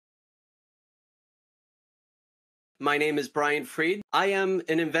My name is Brian Freed. I am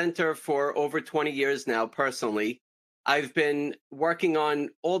an inventor for over 20 years now, personally. I've been working on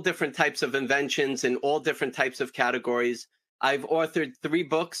all different types of inventions in all different types of categories. I've authored 3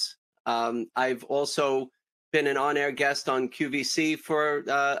 books. I've also been an on-air guest on QVC for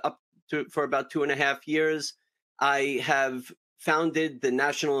about 2.5 years. I have founded the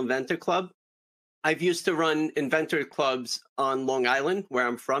National Inventor Club. I've used to run inventor clubs on Long Island, where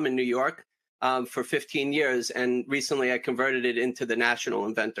I'm from in New York, for 15 years. And recently I converted it into the National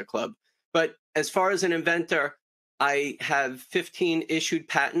Inventor Club. But as far as an inventor, I have 15 issued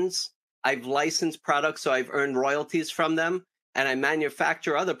patents. I've licensed products, so I've earned royalties from them. And I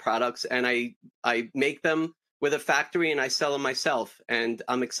manufacture other products, and I make them with a factory and I sell them myself. And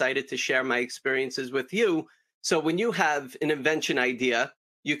I'm excited to share my experiences with you. So when you have an invention idea,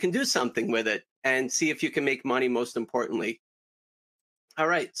 you can do something with it and see if you can make money, most importantly. All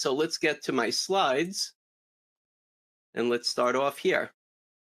right, so let's get to my slides and let's start off here.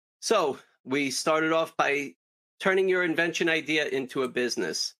 So we started off by turning your invention idea into a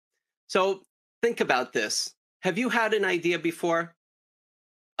business. So think about this. Have you had an idea before?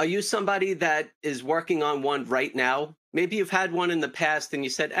 Are you somebody that is working on one right now? Maybe you've had one in the past and you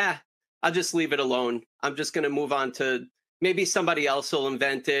said, I'll just leave it alone. I'm just going to move on to maybe somebody else will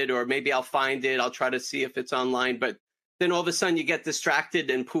invent it, or maybe I'll find it. I'll try to see if it's online. But then all of a sudden you get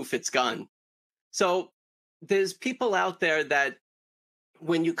distracted and poof, it's gone. So there's people out there that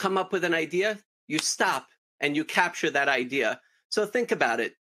when you come up with an idea, you stop and you capture that idea. So think about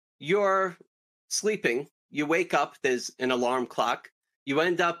it. You're sleeping, you wake up, there's an alarm clock. You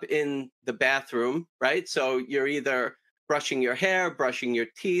end up in the bathroom, right? So you're either brushing your hair, brushing your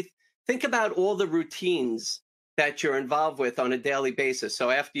teeth. Think about all the routines that you're involved with on a daily basis. So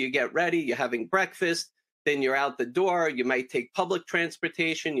after you get ready, you're having breakfast, then you're out the door. You might take public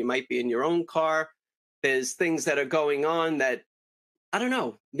transportation. You might be in your own car. There's things that are going on that, I don't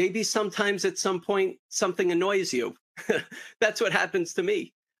know, maybe sometimes at some point something annoys you. That's what happens to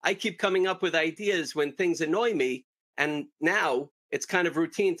me. I keep coming up with ideas when things annoy me. And now it's kind of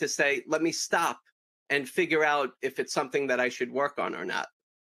routine to say, let me stop and figure out if it's something that I should work on or not.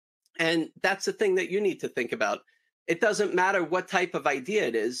 And that's the thing that you need to think about. It doesn't matter what type of idea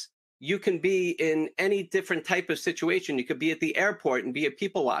it is. You can be in any different type of situation. You could be at the airport and be a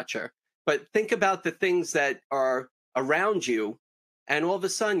people watcher. But think about the things that are around you. And all of a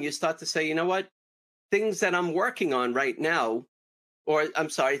sudden you start to say, you know what? Things that I'm working on right now, or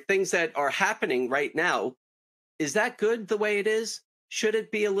I'm sorry, things that are happening right now, is that good the way it is? Should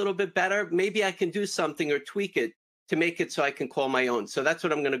it be a little bit better? Maybe I can do something or tweak it to make it so I can call my own. So that's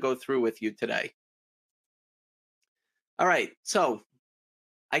what I'm going to go through with you today. All right, so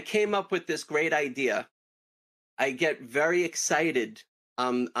I came up with this great idea. I get very excited.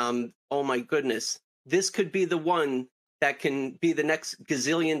 Oh my goodness, this could be the one that can be the next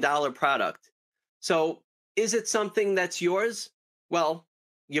gazillion-dollar product. So is it something that's yours? Well,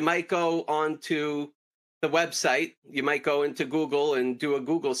 you might go onto the website, you might go into Google and do a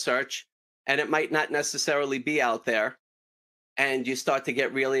Google search, and it might not necessarily be out there. And you start to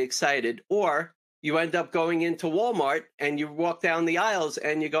get really excited. Or you end up going into Walmart and you walk down the aisles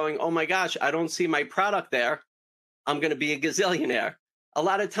and you're going, oh my gosh, I don't see my product there. I'm going to be a gazillionaire. A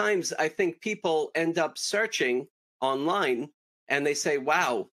lot of times I think people end up searching online and they say,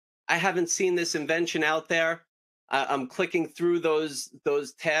 wow, I haven't seen this invention out there. I'm clicking through those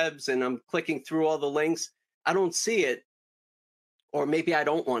tabs and I'm clicking through all the links. I don't see it. Or maybe I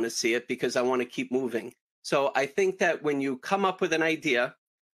don't want to see it because I want to keep moving. So I think that when you come up with an idea,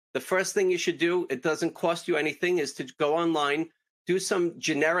 the first thing you should do, it doesn't cost you anything, is to go online, do some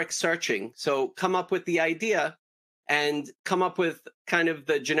generic searching. So come up with the idea and come up with kind of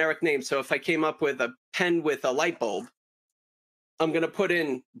the generic name. So if I came up with a pen with a light bulb, I'm going to put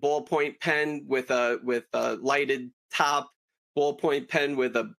in ballpoint pen with a lighted top, ballpoint pen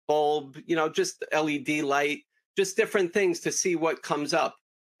with a bulb, just LED light, just different things to see what comes up.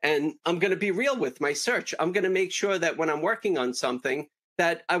 And I'm going to be real with my search. I'm going to make sure that when I'm working on something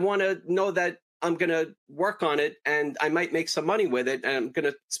that I want to know that I'm going to work on it and I might make some money with it, and I'm going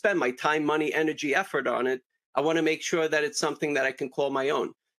to spend my time, money, energy, effort on it. I want to make sure that it's something that I can call my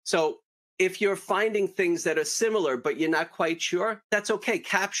own. So if you're finding things that are similar, but you're not quite sure, that's okay.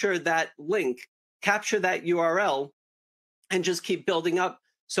 Capture that link, capture that URL, and just keep building up.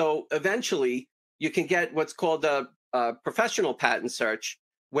 So eventually you can get what's called a professional patent search,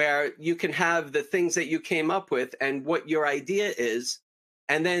 where you can have the things that you came up with and what your idea is,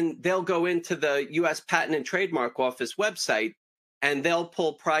 and then they'll go into the U.S. Patent and Trademark Office website, and they'll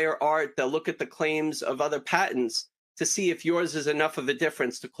pull prior art, they'll look at the claims of other patents to see if yours is enough of a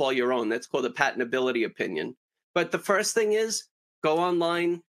difference to call your own. That's called a patentability opinion. But the first thing is go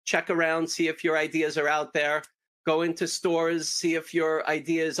online, check around, see if your ideas are out there. Go into stores, see if your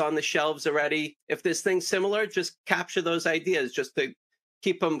idea is on the shelves already. If there's things similar, just capture those ideas just to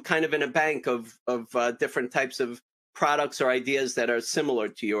keep them kind of in a bank of different types of products or ideas that are similar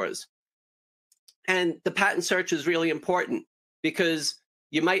to yours. And the patent search is really important because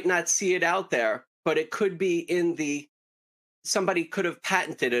you might not see it out there, but it could be in the somebody could have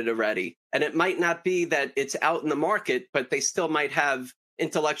patented it already. And it might not be that it's out in the market, but they still might have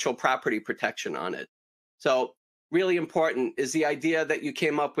intellectual property protection on it. So really important is the idea that you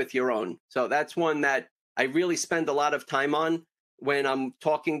came up with your own. So that's one that I really spend a lot of time on when I'm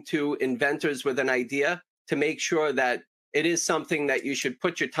talking to inventors with an idea to make sure that it is something that you should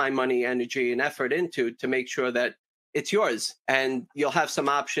put your time, money, energy, and effort into to make sure that it's yours. And you'll have some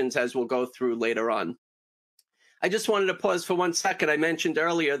options as we'll go through later on. I just wanted to pause for 1 second. I mentioned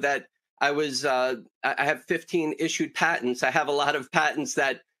earlier that I have 15 issued patents. I have a lot of patents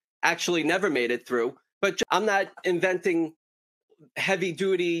that actually never made it through, but I'm not inventing heavy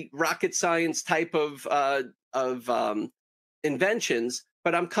duty rocket science type of inventions,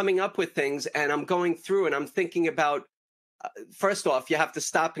 but I'm coming up with things and I'm going through and I'm thinking about, first off, you have to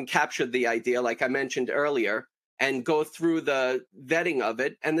stop and capture the idea, like I mentioned earlier, and go through the vetting of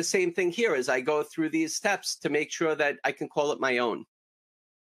it. And the same thing here is I go through these steps to make sure that I can call it my own.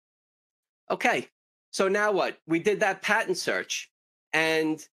 Okay, so now what? We did that patent search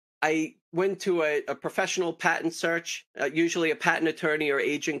and I went to a professional patent search. Usually a patent attorney or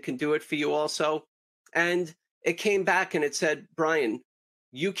agent can do it for you also. And it came back and it said, Brian,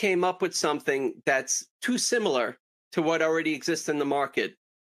 you came up with something that's too similar to what already exists in the market.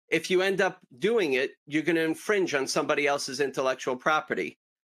 If you end up doing it, you're going to infringe on somebody else's intellectual property.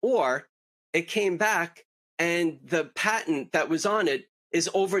 Or it came back and the patent that was on it is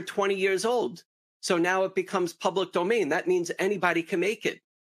over 20 years old. So now it becomes public domain. That means anybody can make it.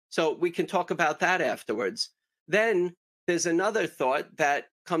 So we can talk about that afterwards. Then there's another thought that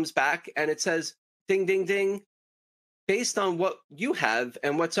comes back and it says, ding, ding, ding. Based on what you have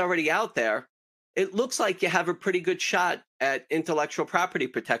and what's already out there, it looks like you have a pretty good shot at intellectual property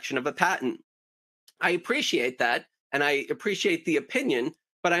protection of a patent. I appreciate that, and I appreciate the opinion,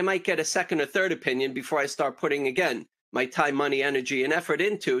 but I might get a second or third opinion before I start putting, again, my time, money, energy, and effort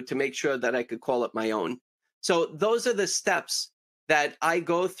into to make sure that I could call it my own. So those are the steps that I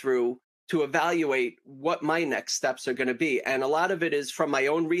go through to evaluate what my next steps are going to be. And a lot of it is from my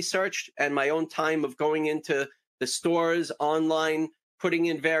own research and my own time of going into the stores, online, putting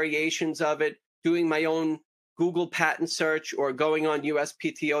in variations of it, doing my own Google patent search or going on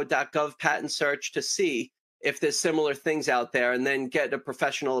uspto.gov patent search to see if there's similar things out there and then get a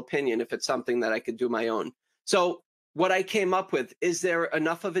professional opinion if it's something that I could do my own. So what I came up with, is there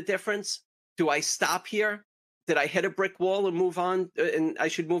enough of a difference? Do I stop here? Did I hit a brick wall and move on and I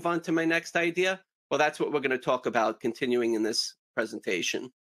should move on to my next idea? Well, that's what we're going to talk about continuing in this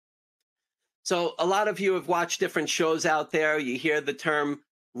presentation. So a lot of you have watched different shows out there. You hear the term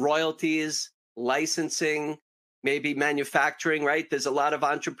royalties, licensing, maybe manufacturing, right? There's a lot of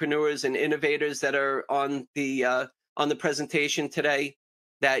entrepreneurs and innovators that are on the presentation today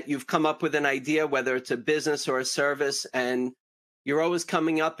that you've come up with an idea, whether it's a business or a service, and you're always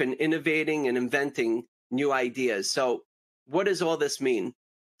coming up and innovating and inventing new ideas. So what does all this mean?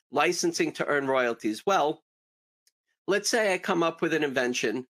 Licensing to earn royalties. Well, let's say I come up with an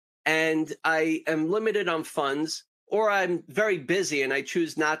invention and I am limited on funds, or I'm very busy and I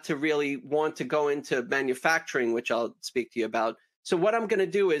choose not to really want to go into manufacturing, which I'll speak to you about. So what I'm going to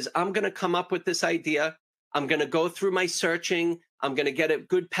do is I'm going to come up with this idea. I'm going to go through my searching. I'm going to get a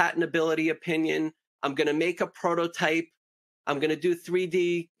good patentability opinion. I'm going to make a prototype. I'm going to do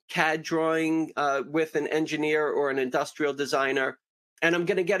 3D CAD drawing with an engineer or an industrial designer. And I'm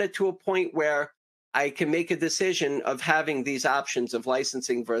going to get it to a point where I can make a decision of having these options of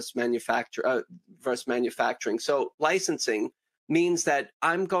licensing versus manufacturing. So licensing means that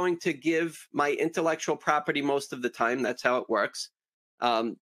I'm going to give my intellectual property most of the time, that's how it works,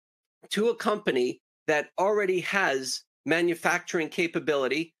 to a company that already has manufacturing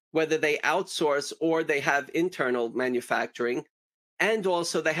capability, whether they outsource or they have internal manufacturing, and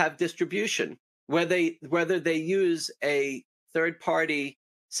also they have distribution, whether they use a third-party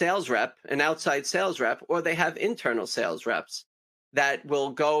sales rep, an outside sales rep, or they have internal sales reps that will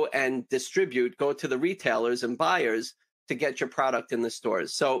go and go to the retailers and buyers to get your product in the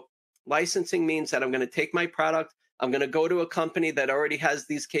stores. So licensing means that I'm going to take my product, I'm going to go to a company that already has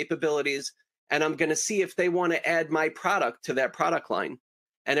these capabilities, and I'm going to see if they want to add my product to their product line.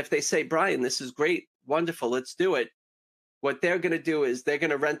 And if they say, Brian, this is great, wonderful, let's do it, what they're going to do is they're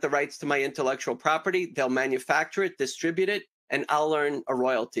going to rent the rights to my intellectual property. They'll manufacture it, distribute it, and I'll earn a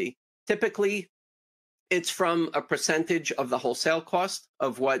royalty. Typically, it's from a percentage of the wholesale cost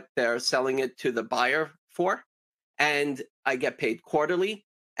of what they're selling it to the buyer for. And I get paid quarterly,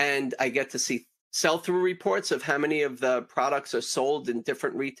 and I get to see sell-through reports of how many of the products are sold in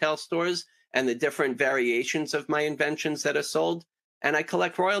different retail stores and the different variations of my inventions that are sold. And I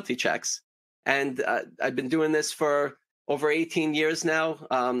collect royalty checks. And I've been doing this for over 18 years now.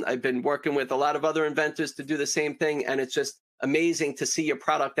 I've been working with a lot of other inventors to do the same thing. And it's just amazing to see your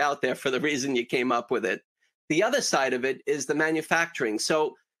product out there for the reason you came up with it. The other side of it is the manufacturing.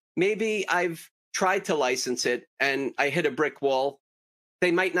 So maybe I've tried to license it and I hit a brick wall.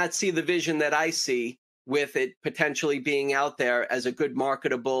 They might not see the vision that I see with it potentially being out there as a good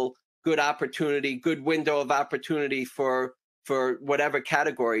marketable, good opportunity, good window of opportunity for whatever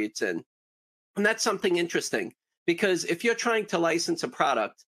category it's in. And that's something interesting, because if you're trying to license a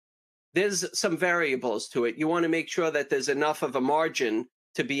product, there's some variables to it. You want to make sure that there's enough of a margin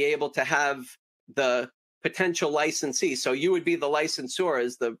to be able to have the potential licensee. So you would be the licensor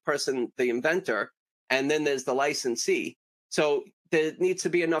as the person, the inventor, and then there's the licensee. So there needs to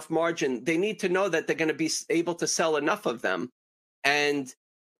be enough margin. They need to know that they're going to be able to sell enough of them. And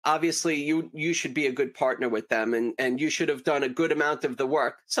obviously you should be a good partner with them, and you should have done a good amount of the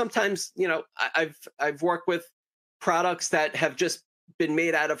work. Sometimes, I've worked with products that have just been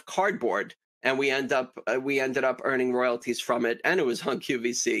made out of cardboard, and we ended up earning royalties from it, and it was on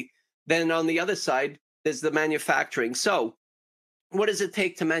QVC. Then on the other side, there's the manufacturing. So what does it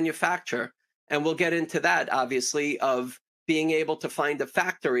take to manufacture? And we'll get into that, obviously, of being able to find a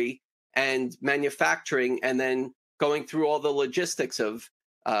factory and manufacturing, and then going through all the logistics of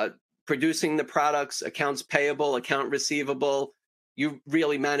producing the products, accounts payable, account receivable. You're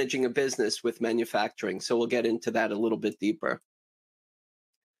really managing a business with manufacturing. So we'll get into that a little bit deeper.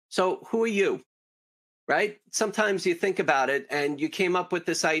 So who are you, right? Sometimes you think about it and you came up with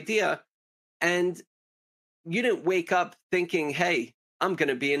this idea and you didn't wake up thinking, hey, I'm going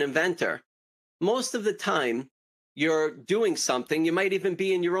to be an inventor. Most of the time you're doing something. You might even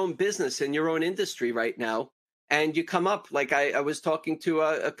be in your own business, in your own industry right now. And you come up, like I was talking to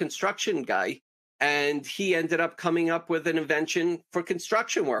a construction guy, and he ended up coming up with an invention for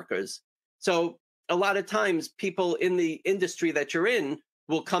construction workers. So a lot of times people in the industry that you're in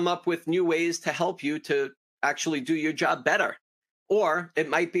will come up with new ways to help you to actually do your job better. Or it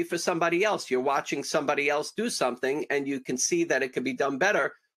might be for somebody else. You're watching somebody else do something and you can see that it could be done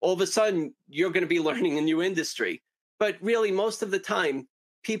better. All of a sudden, you're going to be learning a new industry. But really, most of the time,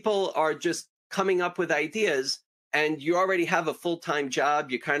 people are just coming up with ideas, and you already have a full-time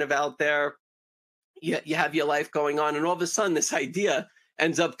job. You're kind of out there. You have your life going on, and all of a sudden, this idea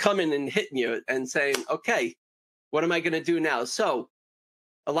ends up coming and hitting you and saying, okay, what am I going to do now? So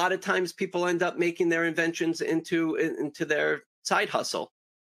a lot of times people end up making their inventions into their side hustle.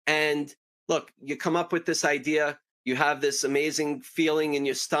 And look, you come up with this idea. You have this amazing feeling in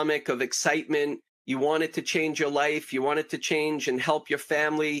your stomach of excitement. You want it to change your life. You want it to change and help your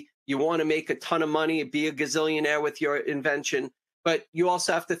family. You want to make a ton of money, be a gazillionaire with your invention. But you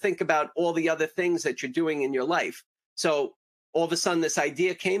also have to think about all the other things that you're doing in your life. So all of a sudden, this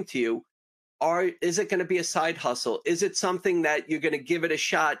idea came to you. Is it going to be a side hustle? Is it something that you're going to give it a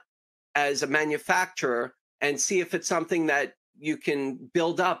shot as a manufacturer and see if it's something that you can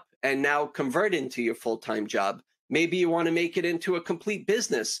build up and now convert into your full-time job? Maybe you want to make it into a complete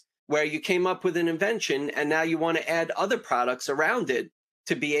business where you came up with an invention and now you want to add other products around it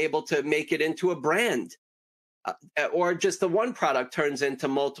to be able to make it into a brand. Or just the one product turns into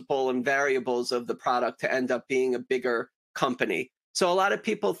multiple and variables of the product to end up being a bigger company. So a lot of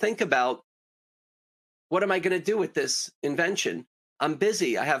people think about, what am I going to do with this invention? I'm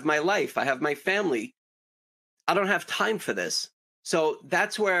busy. I have my life. I have my family. I don't have time for this. So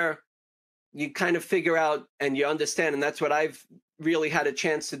that's where you kind of figure out and you understand. And that's what I've really had a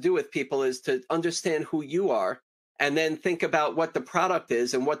chance to do with people, is to understand who you are and then think about what the product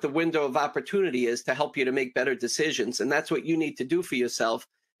is and what the window of opportunity is to help you to make better decisions. And that's what you need to do for yourself,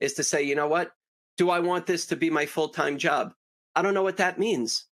 is to say, you know what? Do I want this to be my full-time job? I don't know what that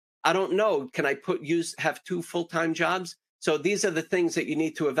means. I don't know. Can I have two full-time jobs? So these are the things that you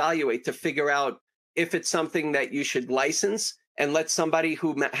need to evaluate to figure out if it's something that you should license and let somebody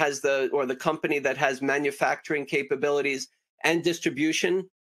who has the company that has manufacturing capabilities and distribution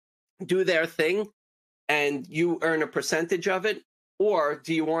do their thing and you earn a percentage of it. Or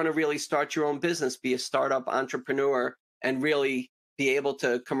do you want to really start your own business, be a startup entrepreneur, and really be able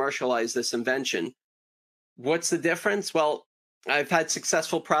to commercialize this invention? What's the difference? Well, I've had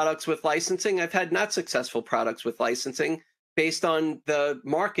successful products with licensing. I've had not successful products with licensing. based on the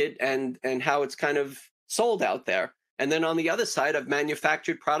market and how it's kind of sold out there. And then on the other side, I've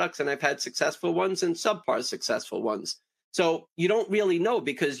manufactured products and I've had successful ones and subpar successful ones. So you don't really know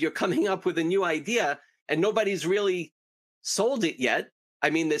because you're coming up with a new idea and nobody's really sold it yet. I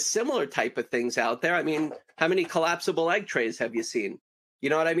mean, there's similar type of things out there. I mean, how many collapsible egg trays have you seen?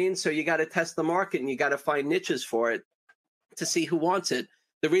 You know what I mean? So you got to test the market and you got to find niches for it to see who wants it.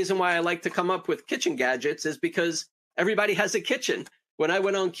 The reason why I like to come up with kitchen gadgets is because everybody has a kitchen. When I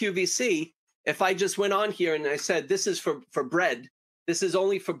went on QVC, if I just went on here and I said, this is for bread, this is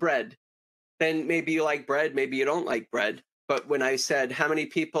only for bread, then maybe you like bread, maybe you don't like bread. But when I said, how many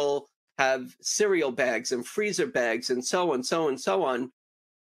people have cereal bags and freezer bags and so on, so on, so on,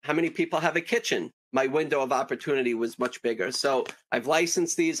 how many people have a kitchen? My window of opportunity was much bigger. So I've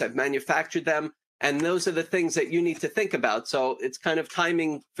licensed these, I've manufactured them, and those are the things that you need to think about. So it's kind of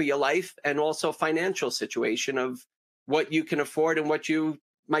timing for your life and also financial situation of what you can afford and what you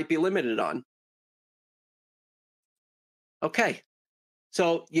might be limited on. Okay,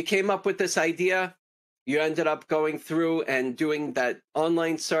 so you came up with this idea. You ended up going through and doing that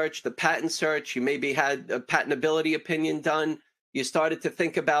online search, the patent search. You maybe had a patentability opinion done. You started to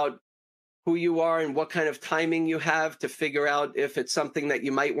think about who you are and what kind of timing you have to figure out if it's something that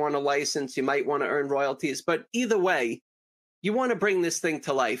you might want to license, you might want to earn royalties. But either way, you want to bring this thing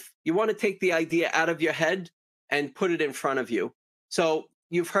to life. You want to take the idea out of your head and put it in front of you. So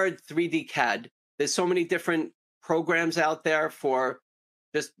you've heard 3D CAD. There's so many different programs out there for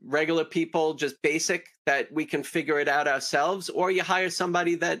just regular people, just basic, that we can figure it out ourselves, or you hire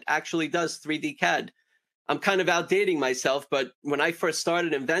somebody that actually does 3D CAD. I'm kind of outdating myself, but when I first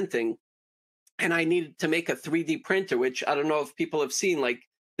started inventing and I needed to make a 3D printer, which I don't know if people have seen, like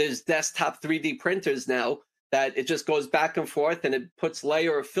there's desktop 3D printers now that it just goes back and forth and it puts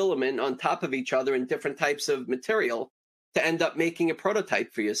layer of filament on top of each other in different types of material to end up making a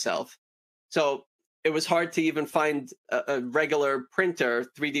prototype for yourself. So it was hard to even find a regular printer,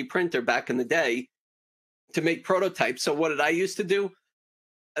 3D printer back in the day to make prototypes. So what did I used to do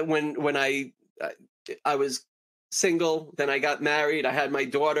when I was single, then I got married, I had my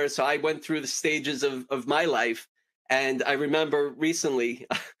daughter, so I went through the stages of my life. And I remember recently,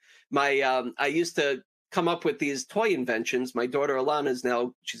 I used to come up with these toy inventions. My daughter Alana is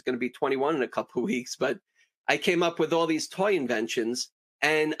now, she's going to be 21 in a couple of weeks, but I came up with all these toy inventions.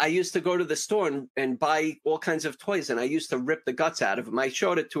 And I used to go to the store and buy all kinds of toys, and I used to rip the guts out of them. I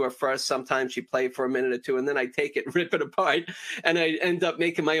showed it to her first. Sometimes she played for a minute or two, and then I take it, rip it apart, and I end up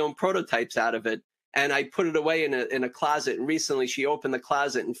making my own prototypes out of it. And I put it away in a closet. And recently, she opened the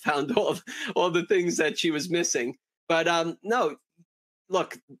closet and found all the things that she was missing. But no,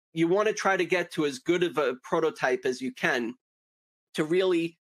 look, you want to try to get to as good of a prototype as you can to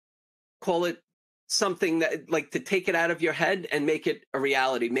really call it something that, like, to take it out of your head and make it a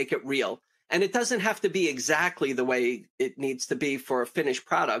reality, make it real. And it doesn't have to be exactly the way it needs to be for a finished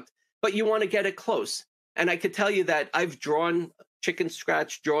product, but you want to get it close. And I could tell you that I've drawn chicken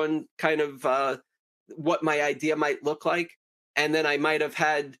scratch, drawn kind of what my idea might look like. And then I might have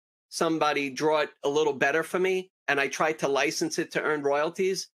had somebody draw it a little better for me. And I tried to license it to earn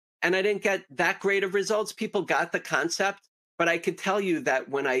royalties. And I didn't get that great of results. People got the concept. But I could tell you that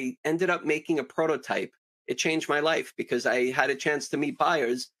when I ended up making a prototype, it changed my life because I had a chance to meet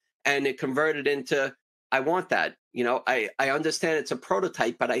buyers and it converted into, I want that. You know, I understand it's a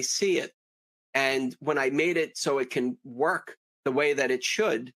prototype, but I see it. And when I made it so it can work the way that it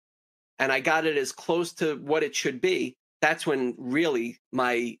should, and I got it as close to what it should be, that's when really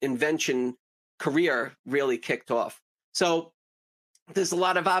my invention career really kicked off. So there's a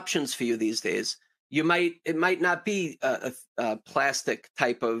lot of options for you these days. It might not be a plastic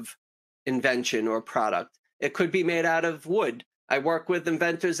type of invention or product. It could be made out of wood. I work with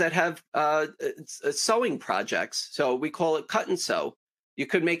inventors that have sewing projects. So we call it cut and sew. You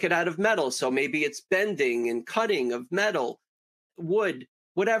could make it out of metal. So maybe it's bending and cutting of metal, wood,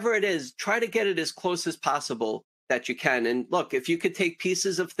 whatever it is, try to get it as close as possible that you can. And look, if you could take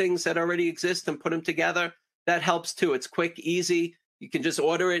pieces of things that already exist and put them together, that helps too. It's quick, easy. You can just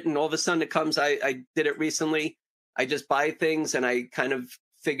order it and all of a sudden it comes. I did it recently. I just buy things and I kind of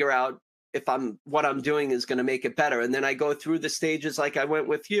figure out if what I'm doing is going to make it better. And then I go through the stages like I went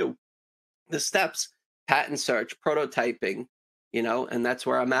with you, the steps, patent search, prototyping, and that's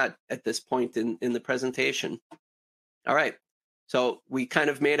where I'm at this point in the presentation. All right. So we kind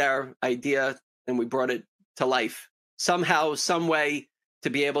of made our idea and we brought it to life somehow, some way,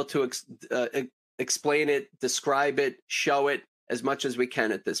 to be able to explain it, describe it, show it as much as we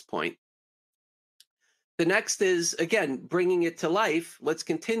can at this point. The next is, again, bringing it to life. Let's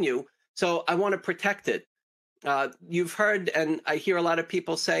continue. So I want to protect it. You've heard, and I hear a lot of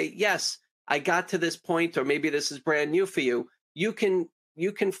people say, yes, I got to this point, or maybe this is brand new for you. You can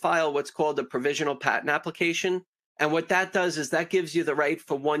you can file what's called a provisional patent application. And what that does is that gives you the right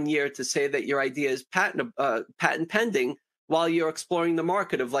for 1 year to say that your idea is patent pending while you're exploring the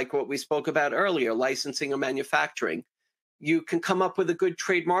market of like what we spoke about earlier, licensing or manufacturing. You can come up with a good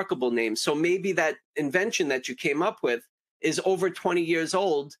trademarkable name. So maybe that invention that you came up with is over 20 years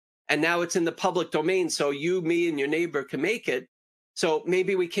old and now it's in the public domain. So you, me, and your neighbor can make it. So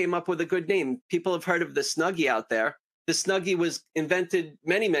maybe we came up with a good name. People have heard of the Snuggie out there. The Snuggie was invented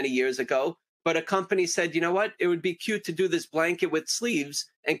many, many years ago, but a company said, you know what? It would be cute to do this blanket with sleeves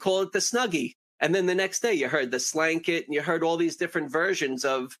and call it the Snuggie. And then the next day you heard the Slanket and you heard all these different versions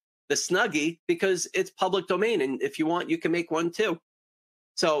of the Snuggie because it's public domain. And if you want, you can make one too.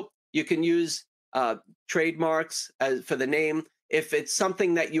 So you can use trademarks for the name. If it's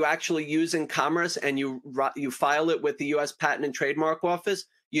something that you actually use in commerce and you file it with the U.S. Patent and Trademark Office,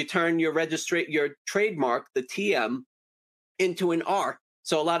 you turn your trademark, the TM, into an R.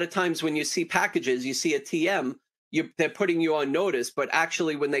 So a lot of times when you see packages, you see a TM, they're putting you on notice, but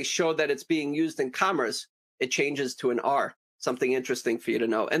actually when they show that it's being used in commerce, it changes to an R. Something interesting for you to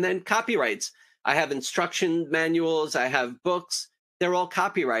know. And then copyrights. I have instruction manuals, I have books, they're all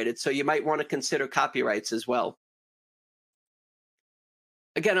copyrighted. So you might want to consider copyrights as well.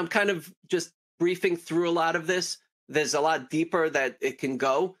 Again, I'm kind of just briefing through a lot of this. There's a lot deeper that it can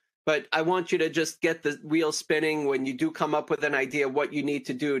go, but I want you to just get the wheel spinning when you do come up with an idea, what you need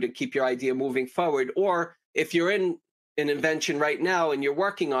to do to keep your idea moving forward. Or if you're in an invention right now and you're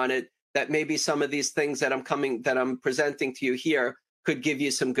working on it, that maybe some of these things that I'm presenting to you here could give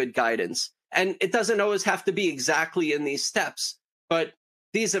you some good guidance. And it doesn't always have to be exactly in these steps, but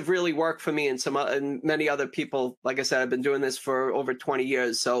these have really worked for me and many other people. Like I said, I've been doing this for over 20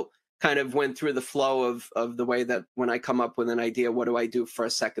 years. So kind of went through the flow of the way that when I come up with an idea, what do I do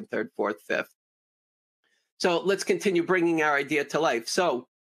first, second, third, fourth, fifth? So let's continue bringing our idea to life. So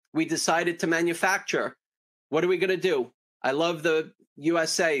we decided to manufacture. What are we going to do? I love the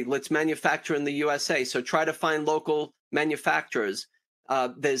USA. Let's manufacture in the USA. So try to find local manufacturers.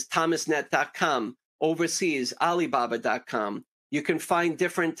 There's thomasnet.com, overseas, alibaba.com. You can find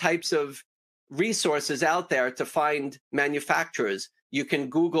different types of resources out there to find manufacturers. You can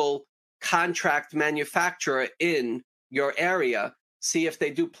Google contract manufacturer in your area, see if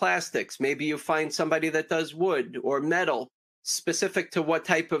they do plastics. Maybe you find somebody that does wood or metal, specific to what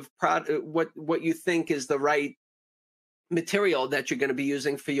type of product, what you think is the right material that you're going to be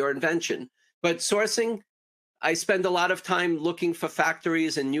using for your invention. But sourcing, I spend a lot of time looking for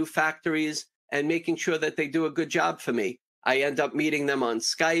factories and new factories and making sure that they do a good job for me. I end up meeting them on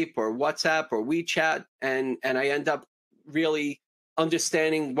Skype or WhatsApp or WeChat, and I end up really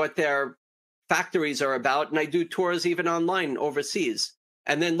understanding what their factories are about. And I do tours even online overseas.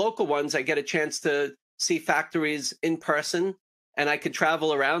 And then local ones, I get a chance to see factories in person, and I could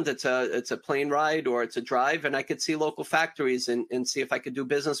travel around. It's a plane ride or it's a drive, and I could see local factories and see if I could do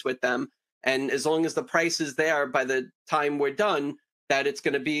business with them. And as long as the price is there by the time we're done, that it's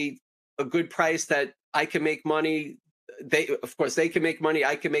going to be a good price that I can make money. Of course, they can make money,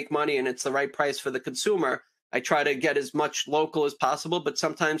 I can make money, and it's the right price for the consumer. I try to get as much local as possible, but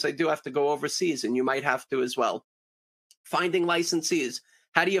sometimes I do have to go overseas, and you might have to as well. Finding licensees.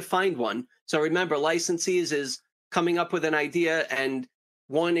 How do you find one? So remember, licensees is coming up with an idea and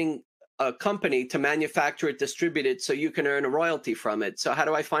wanting a company to manufacture it, distribute it, so you can earn a royalty from it. So how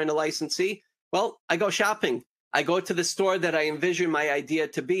do I find a licensee? Well, I go shopping. I go to the store that I envision my idea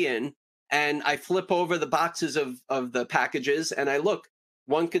to be in, and I flip over the boxes of the packages and I look.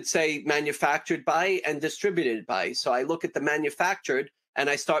 One could say manufactured by and distributed by. So I look at the manufactured and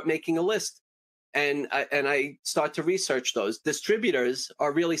I start making a list, and I start to research those. Distributors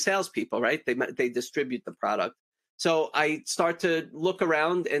are really salespeople, right? They distribute the product. So I start to look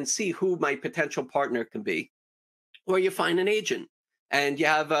around and see who my potential partner can be. Or you find an agent and you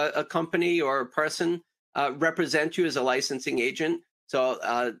have a company or a person represent you as a licensing agent.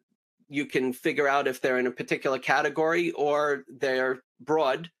 So you can figure out if they're in a particular category or they're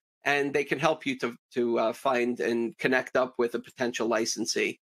broad, and they can help you to find and connect up with a potential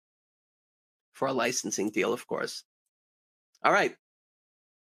licensee for a licensing deal, of course. All right,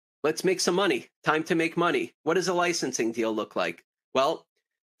 let's make some money. Time to make money. What does a licensing deal look like? Well,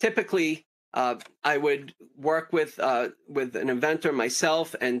 typically, I would work with an inventor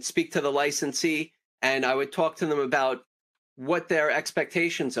myself and speak to the licensee, and I would talk to them about what their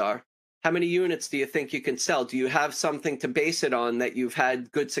expectations are. How many units do you think you can sell? Do you have something to base it on that you've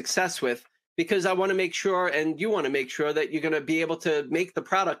had good success with? Because I want to make sure, and you want to make sure, that you're going to be able to make the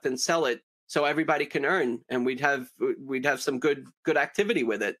product and sell it so everybody can earn, and we'd have some good activity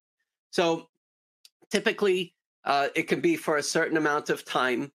with it. So typically, it can be for a certain amount of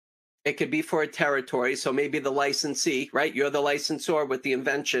time. It could be for a territory. So maybe the licensee, right? You're the licensor with the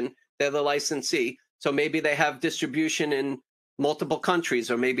invention. They're the licensee. So maybe they have distribution in multiple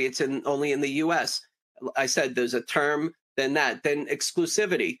countries, or maybe it's only in the US. I said there's a term, then that, then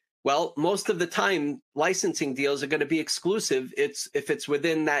exclusivity. Well, most of the time, licensing deals are going to be exclusive. If it's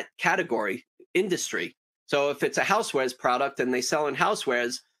within that category industry. So if it's a housewares product and they sell in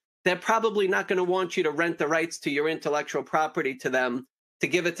housewares, they're probably not going to want you to rent the rights to your intellectual property to them to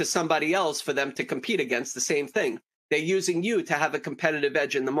give it to somebody else for them to compete against the same thing. They're using you to have a competitive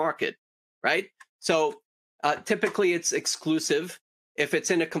edge in the market, right? So typically it's exclusive. If it's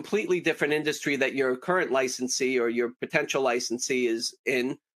in a completely different industry that your current licensee or your potential licensee is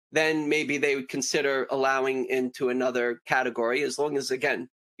in, then maybe they would consider allowing into another category, as long as, again,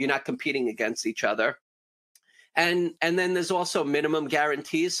 you're not competing against each other. And then there's also minimum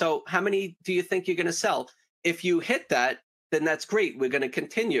guarantees. So how many do you think you're going to sell? If you hit that, then that's great. We're going to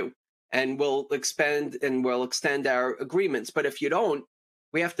continue and we'll expand and we'll extend our agreements. But if you don't,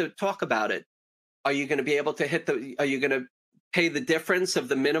 we have to talk about it. Are you going to be able to are you going to pay the difference of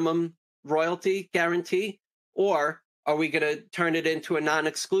the minimum royalty guarantee? Or are we going to turn it into a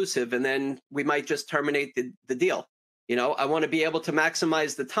non-exclusive and then we might just terminate the deal? You know, I want to be able to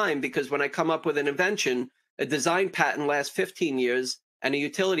maximize the time, because when I come up with an invention, a design patent lasts 15 years and a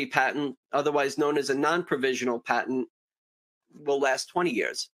utility patent, otherwise known as a non-provisional patent, will last 20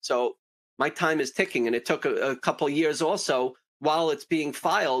 years. So my time is ticking, and it took a couple of years also while it's being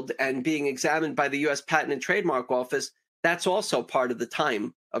filed and being examined by the US Patent and Trademark Office. That's also part of the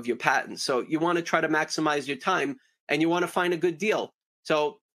time of your patent. So you want to try to maximize your time, and you want to find a good deal.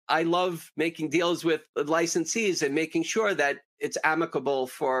 So I love making deals with licensees and making sure that it's amicable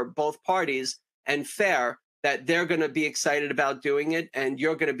for both parties and fair, that they're going to be excited about doing it and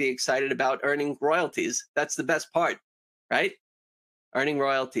you're going to be excited about earning royalties. That's the best part, right? Earning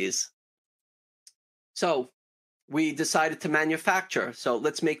royalties. So we decided to manufacture. So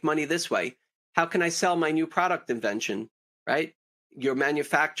let's make money this way. How can I sell my new product invention, right? You're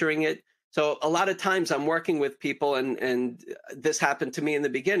manufacturing it. So a lot of times I'm working with people, and this happened to me in the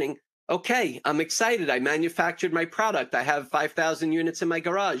beginning. Okay, I'm excited. I manufactured my product. I have 5,000 units in my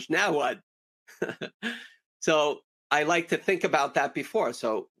garage. Now what? So I like to think about that before.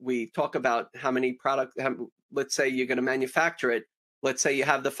 So we talk about how many products, let's say you're going to manufacture it. Let's say you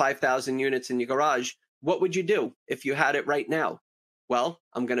have the 5,000 units in your garage. What would you do if you had it right now? Well,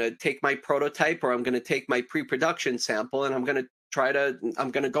 I'm going to take my prototype, or I'm going to take my pre-production sample, and I'm going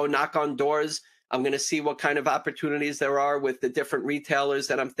to go knock on doors. I'm going to see what kind of opportunities there are with the different retailers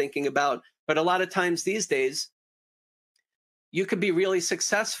that I'm thinking about. But a lot of times these days, you could be really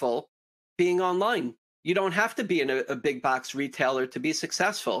successful being online. You don't have to be in a big box retailer to be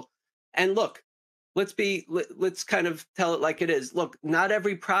successful. And look, let's kind of tell it like it is. Look, not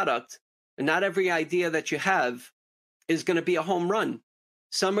every product and not every idea that you have is going to be a home run.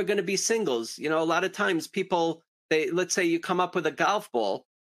 Some are going to be singles. You know, a lot of times people, let's say you come up with a golf ball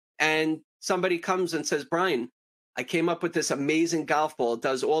and somebody comes and says, Brian, I came up with this amazing golf ball. It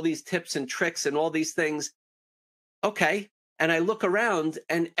does all these tips and tricks and all these things. Okay. And I look around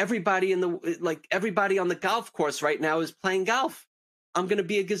and everybody on the golf course right now is playing golf. I'm going to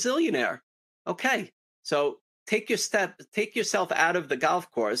be a gazillionaire. Okay. So take yourself out of the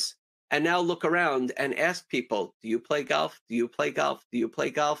golf course and now look around and ask people, do you play golf? Do you play golf? Do you play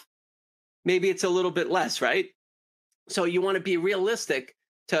golf? Maybe it's a little bit less, right? So you want to be realistic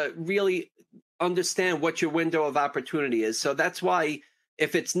to really understand what your window of opportunity is. So that's why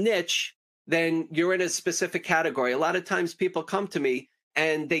if it's niche, then you're in a specific category. A lot of times people come to me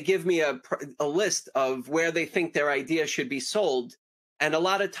and they give me a list of where they think their idea should be sold. And a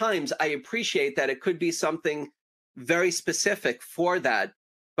lot of times I appreciate that it could be something very specific for that,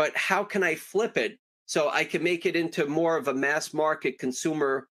 but how can I flip it so I can make it into more of a mass market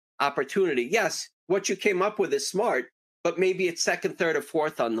consumer opportunity? Yes, what you came up with is smart, but maybe it's second, third, or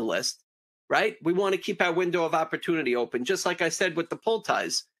fourth on the list, right? We want to keep our window of opportunity open. Just like I said with the pull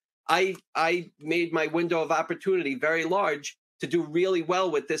ties, I made my window of opportunity very large to do really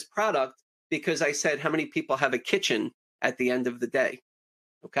well with this product because I said, how many people have a kitchen at the end of the day?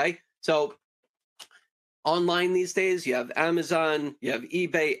 Okay, so online these days, you have Amazon, you have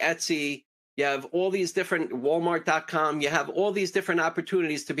eBay, Etsy, you have all these different Walmart.com, you have all these different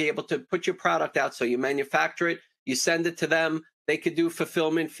opportunities to be able to put your product out. So you manufacture it, you send it to them, they could do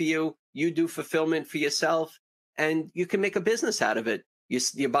fulfillment for you, you do fulfillment for yourself, and you can make a business out of it.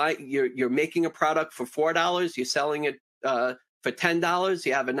 You're making a product for $4, you're selling it for $10.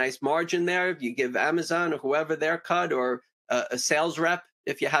 You have a nice margin there. You give Amazon or whoever their cut, or a sales rep,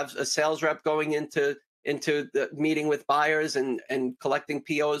 if you have a sales rep going into the meeting with buyers and collecting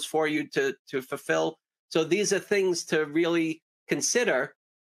POs for you to fulfill. So these are things to really consider.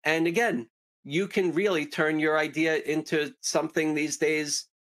 And again, you can really turn your idea into something these days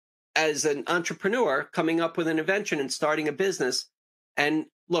as an entrepreneur, coming up with an invention and starting a business. And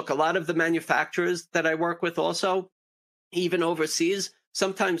look, a lot of the manufacturers that I work with also, even overseas,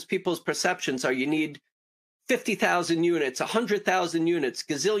 sometimes people's perceptions are you need 50,000 units, 100,000 units,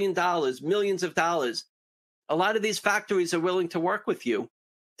 gazillion dollars, millions of dollars. A lot of these factories are willing to work with you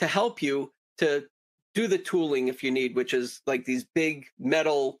to help you to do the tooling if you need, which is like these big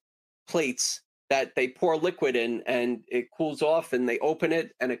metal plates that they pour liquid in and it cools off and they open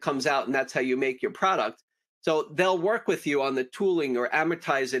it and it comes out, and that's how you make your product. So they'll work with you on the tooling or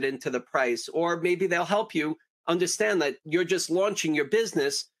amortize it into the price, or maybe they'll help you understand that you're just launching your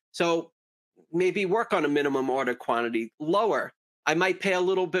business. So maybe work on a minimum order quantity lower. I might pay a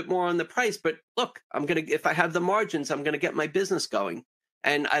little bit more on the price, but look, if I have the margins, I'm going to get my business going.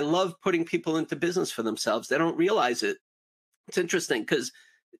 And I love putting people into business for themselves. They don't realize it. It's interesting because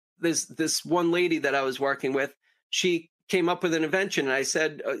there's this one lady that I was working with. She came up with an invention, and I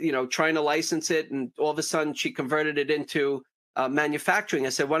said, trying to license it, and all of a sudden she converted it into manufacturing. I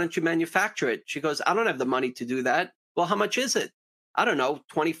said, why don't you manufacture it? She goes, I don't have the money to do that. Well, how much is it? I don't know,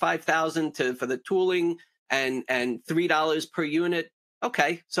 25,000 for the tooling and $3 per unit.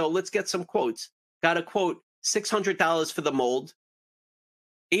 Okay, so let's get some quotes. Got a quote, $600 for the mold,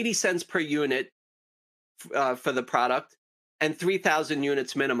 80 cents per unit for the product, and 3,000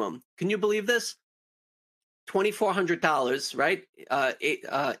 units minimum. Can you believe this? $2,400, right?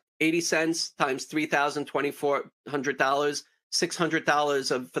 80 cents times 3,000, $2,400,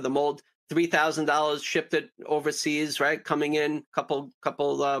 $600 for the mold, $3,000 shipped it overseas, right? Coming in, couple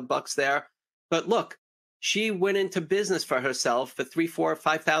bucks there. But look, she went into business for herself for $3,000,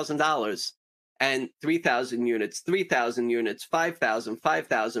 $4,000, $5,000, and 3,000 units, 3,000 units, 5,000,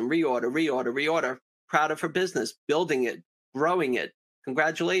 5,000, reorder. Proud of her business, building it, growing it.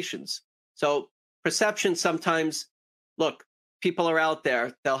 Congratulations. So perception sometimes, look, people are out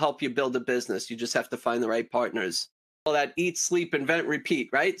there. They'll help you build a business. You just have to find the right partners. All that eat, sleep, invent, repeat,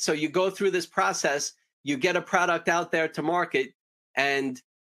 right? So you go through this process, you get a product out there to market, and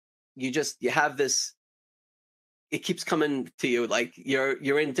you have this, it keeps coming to you. Like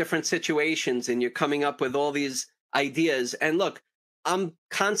you're in different situations and you're coming up with all these ideas. And look, I'm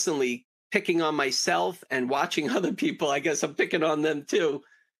constantly picking on myself and watching other people. I guess I'm picking on them too.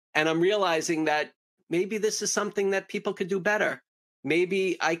 And I'm realizing that maybe this is something that people could do better.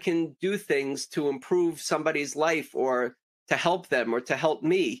 Maybe I can do things to improve somebody's life or to help them or to help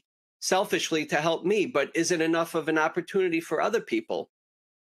me, selfishly to help me, but is it enough of an opportunity for other people?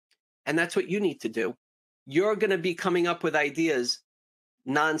 And that's what you need to do. You're going to be coming up with ideas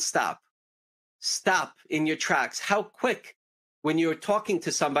nonstop. Stop in your tracks. How quick when you're talking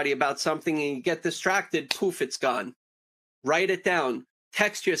to somebody about something and you get distracted, poof, it's gone. Write it down,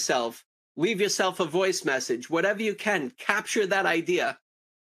 text yourself, leave yourself a voice message, whatever you can, capture that idea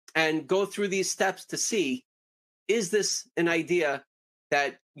and go through these steps to see, is this an idea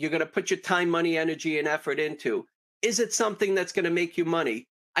that you're going to put your time, money, energy, and effort into? Is it something that's going to make you money?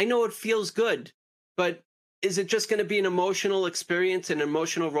 I know it feels good, but is it just going to be an emotional experience, an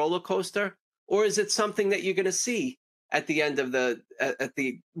emotional roller coaster? Or is it something that you're going to see at the end of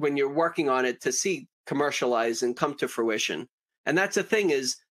when you're working on it to see commercialize and come to fruition? And that's the thing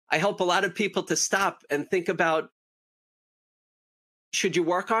is, I help a lot of people to stop and think about, should you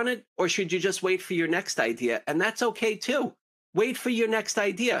work on it or should you just wait for your next idea? And that's okay too. Wait for your next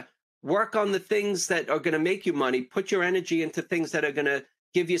idea. Work on the things that are going to make you money. Put your energy into things that are going to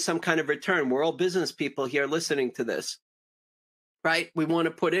give you some kind of return. We're all business people here listening to this, right? We want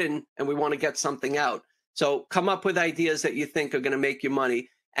to put in and we want to get something out. So come up with ideas that you think are going to make you money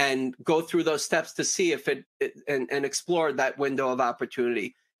and go through those steps to see if and explore that window of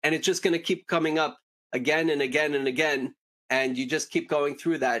opportunity. And it's just going to keep coming up again and again and again. And you just keep going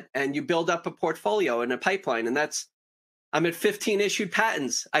through that and you build up a portfolio and a pipeline. And I'm at 15 issued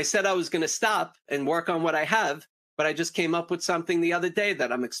patents. I said I was going to stop and work on what I have, but I just came up with something the other day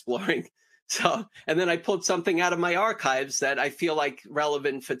that I'm exploring. So, and then I pulled something out of my archives that I feel like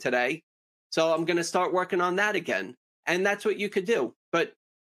relevant for today. So I'm going to start working on that again. And that's what you could do. But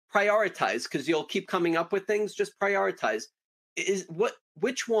prioritize, because you'll keep coming up with things. Just prioritize.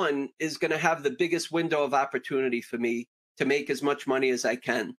 Which one is going to have the biggest window of opportunity for me to make as much money as I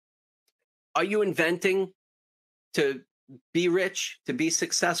can? Are you inventing to be rich, to be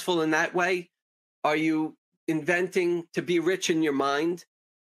successful in that way? Are you inventing to be rich in your mind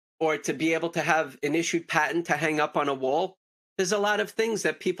or to be able to have an issued patent to hang up on a wall. There's a lot of things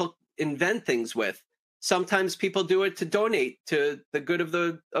that people invent things with. Sometimes people do it to donate to the good of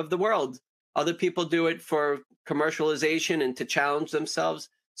the world. Other people do it for commercialization and to challenge themselves.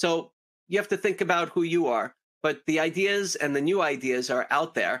 So you have to think about who you are. But the ideas and the new ideas are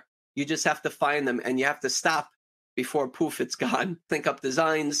out there. You just have to find them, and you have to stop before poof, it's gone. Think up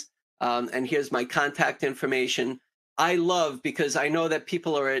designs. And here's my contact information. I love, because I know that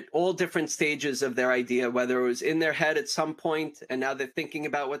people are at all different stages of their idea, whether it was in their head at some point and now they're thinking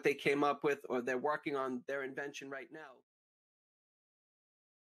about what they came up with, or they're working on their invention right now.